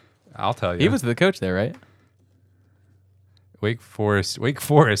 I'll tell you. He was the coach there, right? Wake Forest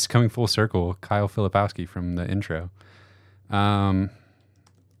coming full circle. Kyle Filipowski from the intro. The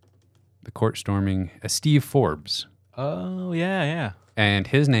court storming. Steve Forbes. Oh, yeah. And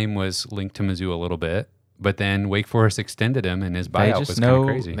his name was linked to Mizzou a little bit, but then Wake Forest extended him and his They buyout just was kind know of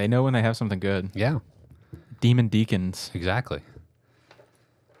crazy. they know when they have something good. Yeah, Demon Deacons. exactly.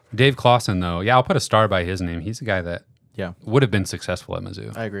 Dave Clawson, though, yeah, I'll put a star by his name. He's a guy that Yeah, would have been successful at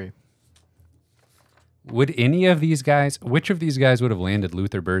Mizzou. I agree. Would any of these guys, which of these guys would have landed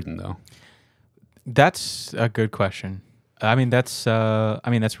Luther Burden, though? That's a good question. That's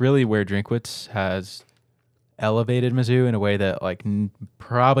really where Drinkwitz has elevated Mizzou in a way that like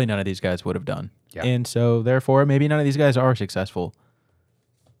probably none of these guys would have done. Yeah. And so therefore maybe none of these guys are successful.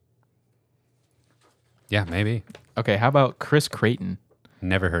 Yeah, maybe. Okay, how about Chris Creighton?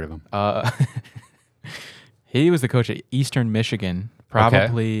 Never heard of him. He was the coach at Eastern Michigan.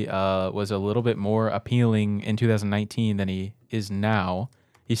 Probably was a little bit more appealing in 2019 than he is now.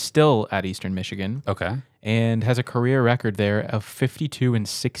 He's still at Eastern Michigan Okay. and has a career record there of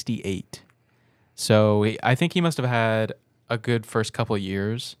 52-68. So I think he must have had a good first couple of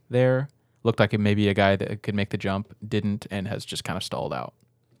years there. Looked like it may be a guy that could make the jump, didn't, and has just kind of stalled out.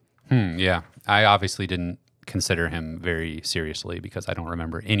 Yeah. I obviously didn't consider him very seriously because I don't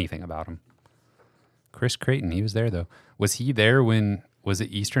remember anything about him. Chris Creighton, he was there though. Was he there when, was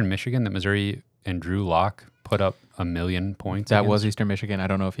it Eastern Michigan that Missouri and Drew Lock put up 1 million points? That against? was Eastern Michigan. I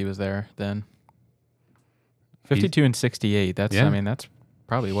don't know if he was there then. 52-68. That's Yeah. I mean that's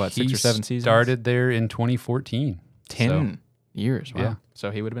probably what, 6 or 7 seasons. Started there in 2014. 10 So years. Wow. Yeah.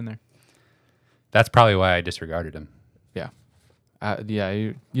 So he would have been there. that's probably why I disregarded him. Yeah.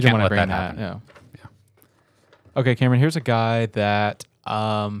 You Can't don't want to let bring that that. happen. Yeah. Okay, Cameron. Here's a guy that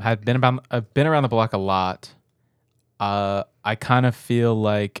had been around the block a lot. I kind of feel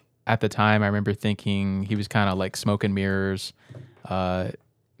like at the time I remember thinking he was kind of like smoke and mirrors.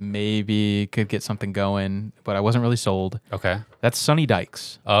 Maybe could get something going, but I wasn't really sold. Okay. That's Sonny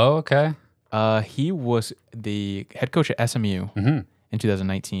Dykes. Oh, okay. He was the head coach at SMU in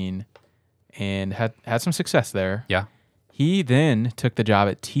 2019 and had some success there. Yeah. He then took the job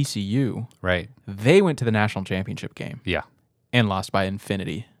at TCU. Right. They went to the national championship game Yeah. and lost by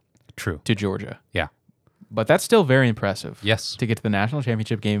infinity True. to Georgia. Yeah. But that's still very impressive. Yes. To get to the national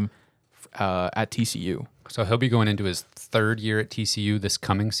championship game at TCU. So he'll be going into his 3rd year at TCU this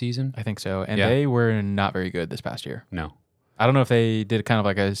coming season? I think so. And Yeah. they were not very good this past year. No, I don't know if they did kind of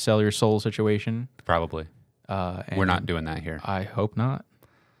like a sell your soul situation. probably. We're not doing that here I hope not.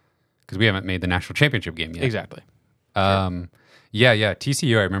 because we haven't made the national championship game yet. Exactly. Yeah.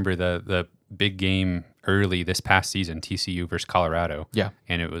 TCU, I remember the big game early this past season, TCU versus Colorado. Yeah.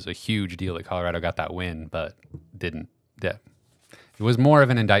 And it was a huge deal that Colorado got that win, but didn't. Yeah. It was more of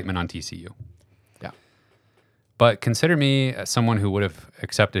an indictment on TCU. Yeah. But consider me as someone who would have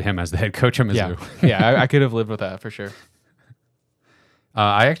accepted him as the head coach of Mizzou. Yeah. I could have lived with that for sure.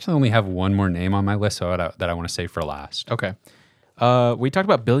 I actually only have one more name on my list that I want to say for last. Okay. We talked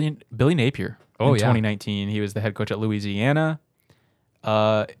about Billy Napier in 2019. He was the head coach at Louisiana.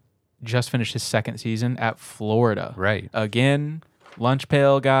 Just finished his 2nd season at Florida. Right. Again, lunch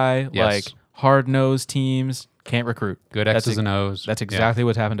pail guy, Yes. like hard-nosed teams, can't recruit. Good X's and O's. That's exactly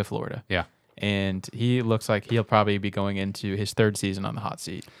what's happened to Florida. Yeah. And he looks like he'll probably be going into his 3rd season on the hot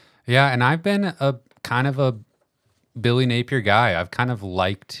seat. Yeah, and I've been a kind of a Billy Napier guy.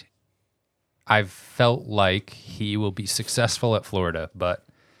 I've felt like he will be successful at Florida, but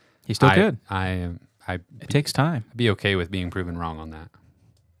He's still good. I'd It takes time. be okay with being proven wrong on that.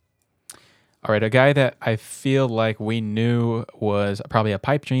 All right, a guy that I feel like we knew was probably a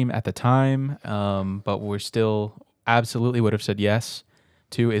pipe dream at the time, but we're still absolutely would have said yes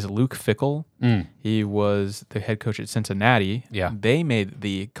to is Luke Fickell. He was the head coach at Cincinnati. Yeah. They made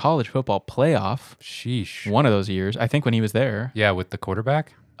the college football playoff Sheesh. one of those years, I think when he was there. Yeah, with the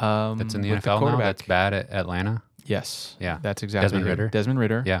quarterback that's in the with NFL now that's bad at Atlanta. Yes. Yeah. That's exactly Desmond who- Ridder. Desmond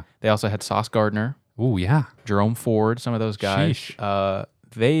Ritter. Yeah. They also had Sauce Gardner, Ooh, yeah. Jerome Ford, some of those guys. Sheesh.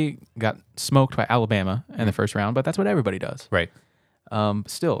 They got smoked by Alabama in the first round, but that's what everybody does. Right.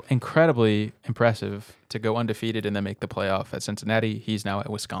 Still incredibly impressive to go undefeated and then make the playoff at Cincinnati. He's now at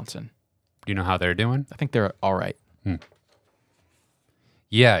Wisconsin. Do you know how they're doing? I think they're all right.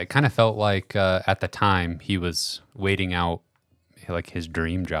 Yeah, it kind of felt like at the time he was waiting out like his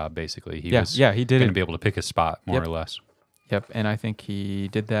dream job, basically. He was he did going it. to be able to pick his spot, more Yep. or less. Yep, and I think he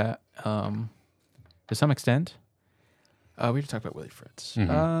did that to some extent. We just talked about Willie Fritz.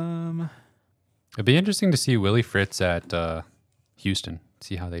 It'd be interesting to see Willie Fritz at Houston,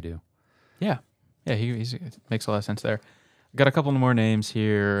 see how they do. Yeah, he makes a lot of sense there. Got a couple more names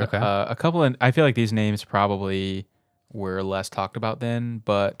here. Okay. A couple, and I feel like these names probably were less talked about then,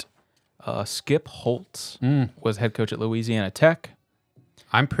 but Skip Holtz was head coach at Louisiana Tech.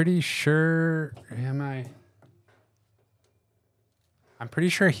 I'm pretty sure. I'm pretty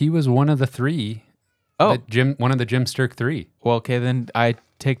sure he was one of the 3. Oh, one of the Jim Sturk 3. well, okay, then I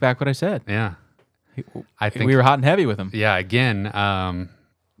take back what I said. Yeah, I think We were hot and heavy with him. Yeah, again,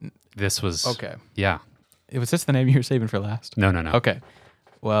 this was Okay. Yeah, Was this the name you were saving for last? no. Okay.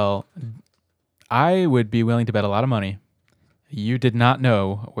 Well, I would be willing to bet a lot of money. You did not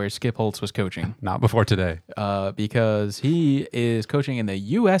know where Skip Holtz was coaching Not before today. because he is coaching in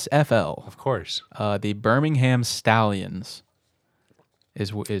the USFL. Of course. The Birmingham Stallions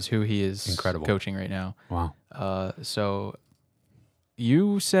is who he is Incredible. coaching right now. Wow. So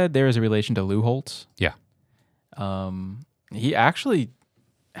you said there is a relation to Lou Holtz. Yeah. He actually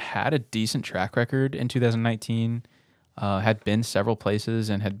had a decent track record in 2019. Had been several places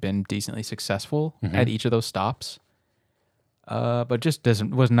and had been decently successful at each of those stops. But just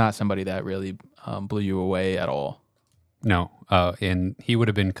was not somebody that really blew you away at all. No. And he would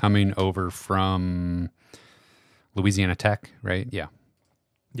have been coming over from Louisiana Tech, right? Yeah.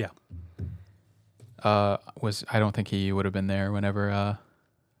 Yeah. I don't think he would have been there whenever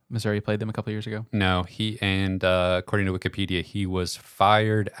Missouri played them a couple years ago. No, according to Wikipedia, he was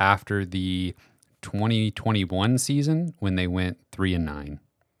fired after the 2021 season when they went 3-9.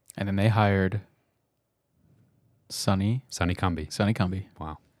 And then they hired Sonny Cumby.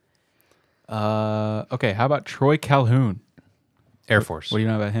 Wow. Wow. Okay, how about Troy Calhoun? Air Force. What do you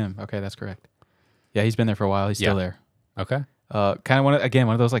know about him? Okay, that's correct. Yeah, he's been there for a while. He's still there. Okay. Kind of one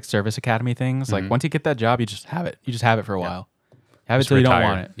of those like service academy things. Like once you get that job, you just have it. You just have it for a while. Have it till you don't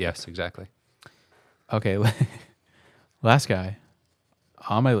want it. Yes, exactly. Okay. Last guy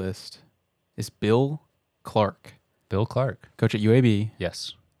on my list is Bill Clark. Bill Clark. Coach at UAB.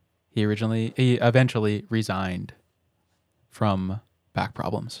 Yes. He eventually resigned from back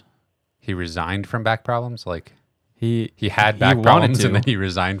problems. He resigned from back problems? Like he had back problems and then he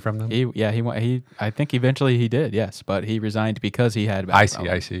resigned from them? I think eventually he did, yes, but he resigned because he had back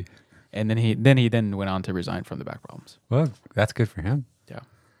problems. I see. And then he went on to resign from the back problems. Well, that's good for him. Yeah.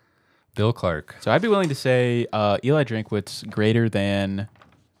 Bill Clark. So I'd be willing to say Eli Drinkwitz greater than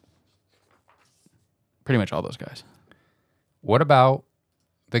pretty much all those guys. What about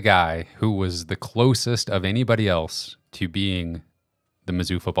the guy who was the closest of anybody else to being the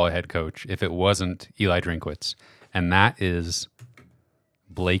Mizzou football head coach if it wasn't Eli Drinkwitz? And that is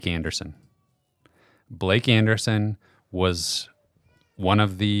Blake Anderson. Blake Anderson was one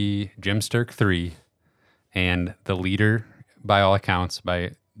of the Jim Sturk 3 and the leader by all accounts,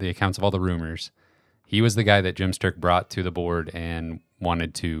 by the accounts of all the rumors. He was the guy that Jim Sturk brought to the board and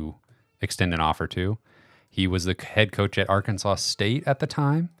wanted to extend an offer to. He was the head coach at Arkansas State at the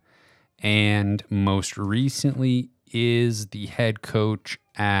time, and most recently is the head coach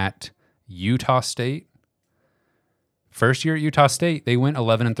at Utah State. First year at Utah State, they went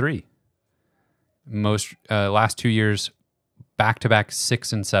 11-3. Last 2 years, back-to-back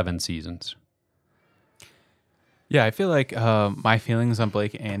 6-7 seasons. Yeah, I feel like my feelings on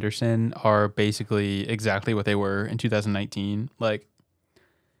Blake Anderson are basically exactly what they were in 2019. Like,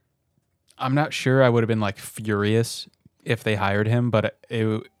 I'm not sure I would have been like furious if they hired him, but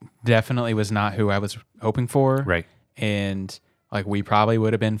it definitely was not who I was hoping for. Right. And like we probably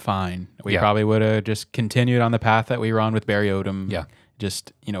would have been fine. We probably would have just continued on the path that we were on with Barry Odom. Yeah.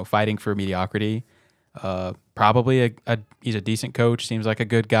 Just, fighting for mediocrity. Probably he's a decent coach, seems like a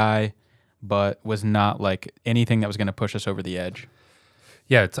good guy, but was not like anything that was going to push us over the edge.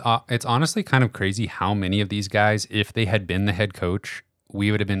 Yeah, it's honestly kind of crazy how many of these guys, if they had been the head coach, we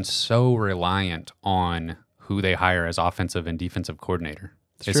would have been so reliant on who they hire as offensive and defensive coordinator.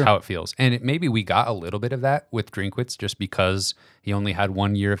 It's true. how it feels. And maybe we got a little bit of that with Drinkwitz just because he only had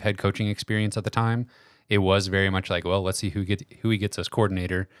 1 year of head coaching experience at the time. It was very much like, well, let's see who he gets as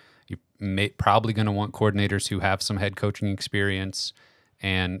coordinator. You're probably going to want coordinators who have some head coaching experience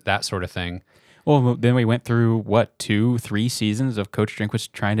and that sort of thing. Well, then we went through 2-3 seasons of Coach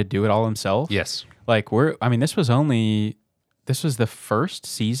Drinkwitz trying to do it all himself. Yes. Like this was the first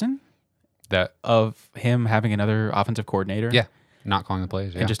season of him having another offensive coordinator. Yeah. Not calling the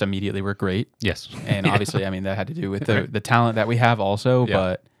plays. Yeah. And just immediately we're great. Yes. And obviously, that had to do with the talent that we have also.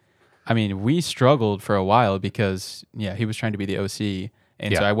 Yeah. But we struggled for a while because he was trying to be the OC.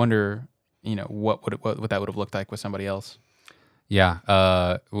 And so I wonder, what that would have looked like with somebody else.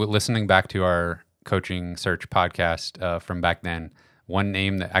 Yeah. Listening back to our coaching search podcast from back then, one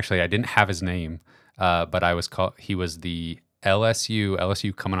name that actually I didn't have his name, but he was the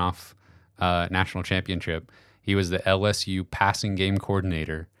LSU coming off national championship. He was the LSU passing game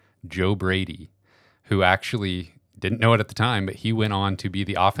coordinator, Joe Brady, who actually didn't know it at the time, but he went on to be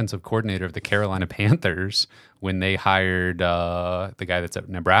the offensive coordinator of the Carolina Panthers when they hired the guy that's at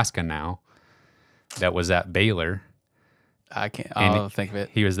Nebraska now, that was at Baylor. I'll think of it.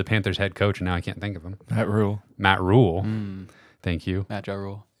 He was the Panthers head coach, and now I can't think of him. Matt Rule. Thank you. Matt Ja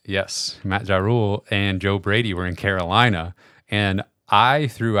Rule. Yes, Matt Ja Rule and Joe Brady were in Carolina, and I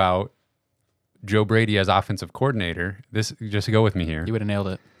threw out Joe Brady as offensive coordinator. This, just go with me here. You would have nailed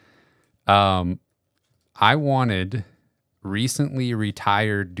it. I wanted recently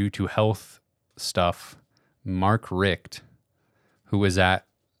retired due to health stuff, Mark Richt, who was at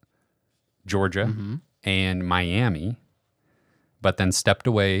Georgia and Miami, but then stepped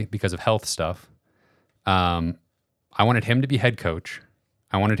away because of health stuff. I wanted him to be head coach,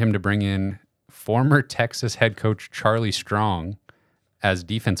 I wanted him to bring in former Texas head coach Charlie Strong as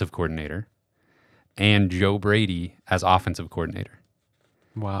defensive coordinator and Joe Brady as offensive coordinator.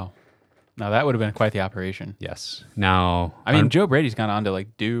 Wow. Now that would have been quite the operation. Yes. Now, I mean, Joe Brady's gone on to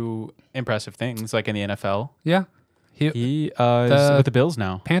like do impressive things like in the NFL. yeah, He is with the Bills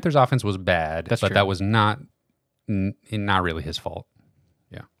now. Panthers offense was bad, That's but true. that was not really his fault.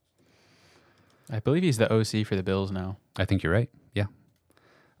 Yeah. I believe he's the OC for the Bills now. I think you're right. Yeah.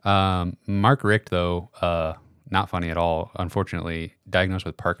 Mark Richt, though, not funny at all. Unfortunately, diagnosed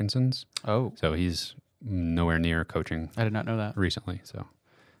with Parkinson's. Oh, So he's nowhere near coaching I did not know that. recently. So,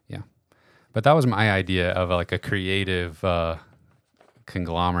 yeah. But that was my idea of like a creative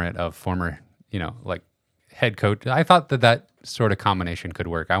conglomerate of former, like head coach. I thought that sort of combination could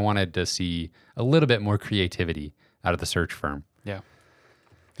work. I wanted to see a little bit more creativity out of the search firm. Yeah.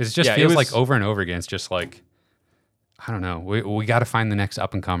 Because it just Yeah, it feels was- like over and over again, it's just like, I don't know, we got to find the next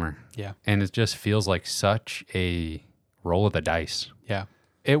up and comer. Yeah. And it just feels like such a roll of the dice. Yeah.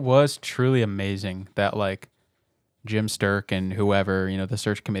 It was truly amazing that like Jim Sturk and whoever, the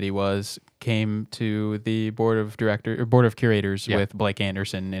search committee came to the board of curators Yeah. with Blake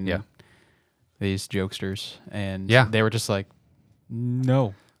Anderson and Yeah. these jokesters. And Yeah. they were just like,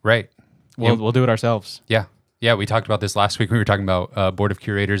 no, Right. we'll do it ourselves. Yeah. Yeah, we talked about this last week. We were talking about board of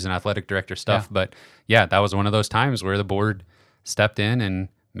curators and athletic director stuff. Yeah. But yeah, that was one of those times where the board stepped in and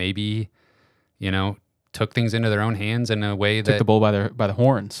maybe, took things into their own hands in a way Took that, the bull by the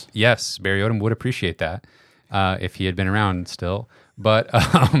horns. yes, Barry Odom would appreciate that if he had been around still. But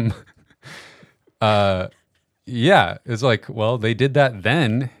yeah, it's like, well, they did that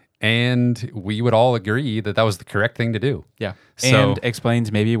then, and we would all agree that was the correct thing to do. Yeah. So- And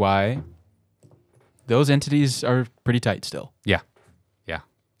explains maybe why those entities are pretty tight still. Yeah. Yeah,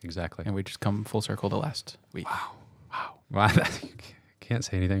 exactly. And we just come full circle to last week. Well, can't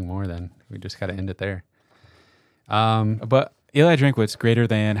say anything more then. We just got to end it there. Um, But Eli Drinkwitz greater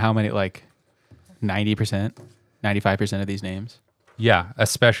than how many, like 90%, 95% of these names? yeah,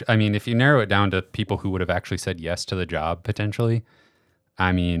 especially, I mean, if you narrow it down to people who would have actually said yes to the job potentially,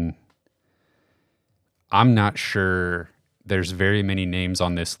 I mean, I'm not sure there's very many names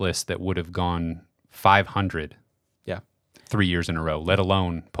on this list that would have gone 500 Yeah. 3 years in a row, let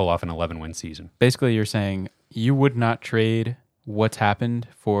alone pull off an 11-win season. Basically, you're saying you would not trade what's happened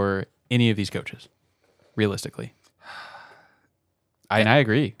for any of these coaches, realistically. And I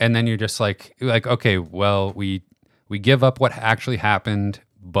agree. And then you're just like, okay, well, we give up what actually happened,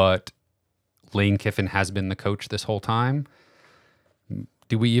 but Lane Kiffin has been the coach this whole time.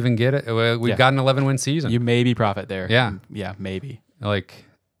 Do we even get it? Well, we've Yeah. got an 11-win season. You maybe profit there. Yeah. Yeah, maybe. Like,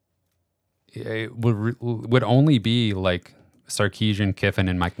 it would only be like Sarkisian, Kiffin,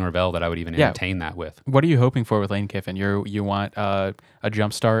 and Mike Norvell that I would even Yeah. entertain that with. What are you hoping for with Lane Kiffin? You want a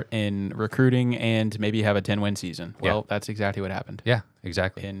jump start in recruiting and maybe have a 10-win season. Well, Yeah. that's exactly what happened Yeah,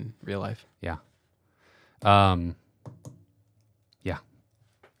 exactly. in real life. Yeah. Yeah.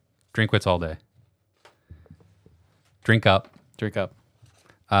 Drinkwitz all day. Drink up. Drink up.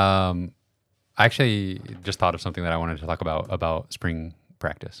 I actually just thought of something that I wanted to talk about spring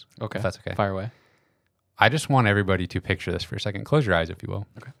practice. Okay. If that's okay. Fire away. I just want everybody to picture this for a second. Close your eyes, if you will.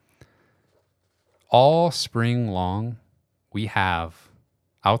 Okay. All spring long, we have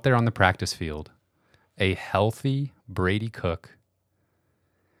out there on the practice field a healthy Brady Cook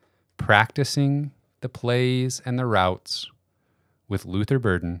practicing the plays and the routes with Luther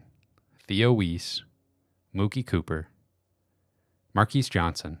Burden, Theo Weiss, Mookie Cooper, Marquise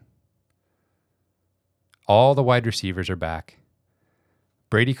Johnson. All the wide receivers are back.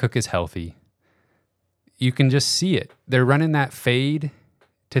 Brady Cook is healthy. You can just see it. They're running that fade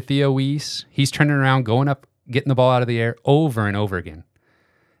to Theo Weiss. He's turning around, going up, getting the ball out of the air over and over again.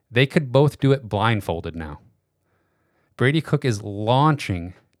 They could both do it blindfolded now. Brady Cook is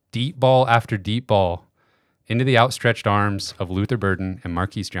launching deep ball after deep ball into the outstretched arms of Luther Burden and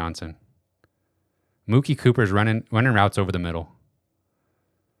Marquise Johnson. Mookie Cooper's running routes over the middle.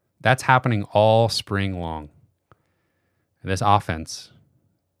 That's happening all spring long. This offense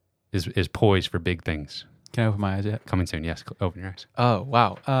is poised for big things. Can I open my eyes yet? Coming soon, yes. Open your eyes. Oh,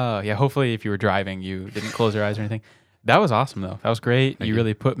 wow. Yeah, hopefully if you were driving, you didn't close your eyes or anything. That was awesome, though. That was great. Thank You you.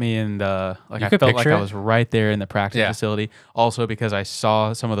 really put me in the, like, You I could felt like picture I it. was right there in the practice Yeah. facility. Also, because I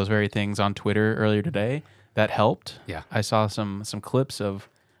saw some of those very things on Twitter earlier today, that helped. Yeah. I saw some clips of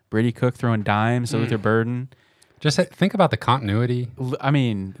Brady Cook throwing dimes to Luther Burden. Just think about the continuity. I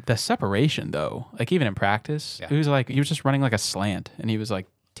mean, the separation, though, like even in practice, Yeah. he was just running like a slant, and he was like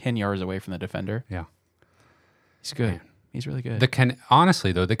 10 yards away from the defender. Yeah. He's good. Man. He's really good.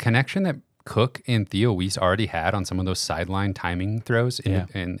 Honestly, though, the connection that Cook and Theo Weiss already had on some of those sideline timing throws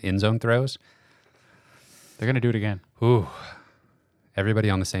and end zone throws. They're going to do it again. Ooh, everybody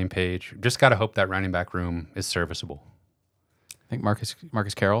on the same page. Just got to hope that running back room is serviceable. I think Marcus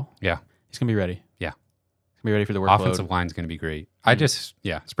Carroll, Yeah. he's going to be ready. Yeah. He's going to be ready for the workload. Offensive line's going to be great.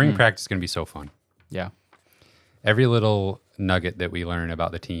 Spring practice is going to be so fun. Yeah. Every little nugget that we learn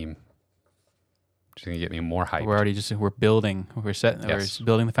about the team is going to get me more hyped. We're building. We're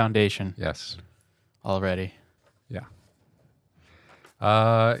building the foundation Yes. already. Yeah.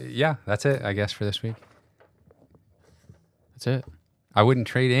 Yeah, that's it, I guess, for this week. That's it. I wouldn't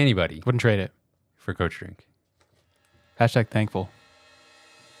trade anybody Wouldn't trade it. for Coach Drink. #thankful.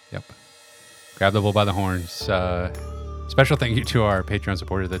 Yep. Grab the bull by the horns. Special thank you to our Patreon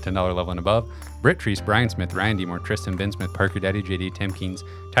supporters at the $10 level and above. Britt Treese, Brian Smith, Ryan Demore, Tristan Ben Smith, Parker Daddy, JD, Tim Keens,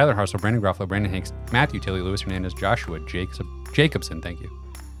 Tyler Harsel, Brandon Groffalo, Brandon Hanks, Matthew Tilley, Lewis Hernandez, Joshua Jacobson. Thank you.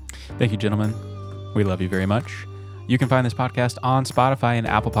 Thank you, gentlemen. We love you very much. You can find this podcast on Spotify and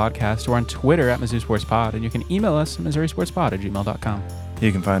Apple Podcasts or on Twitter at Mizzou Sports Pod, and you can email us at MissouriSportsPod@gmail.com.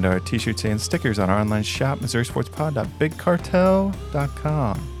 You can find our t-shirts and stickers on our online shop,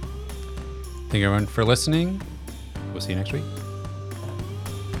 MissouriSportsPod.BigCartel.com. Thank you, everyone, for listening. We'll see you next week.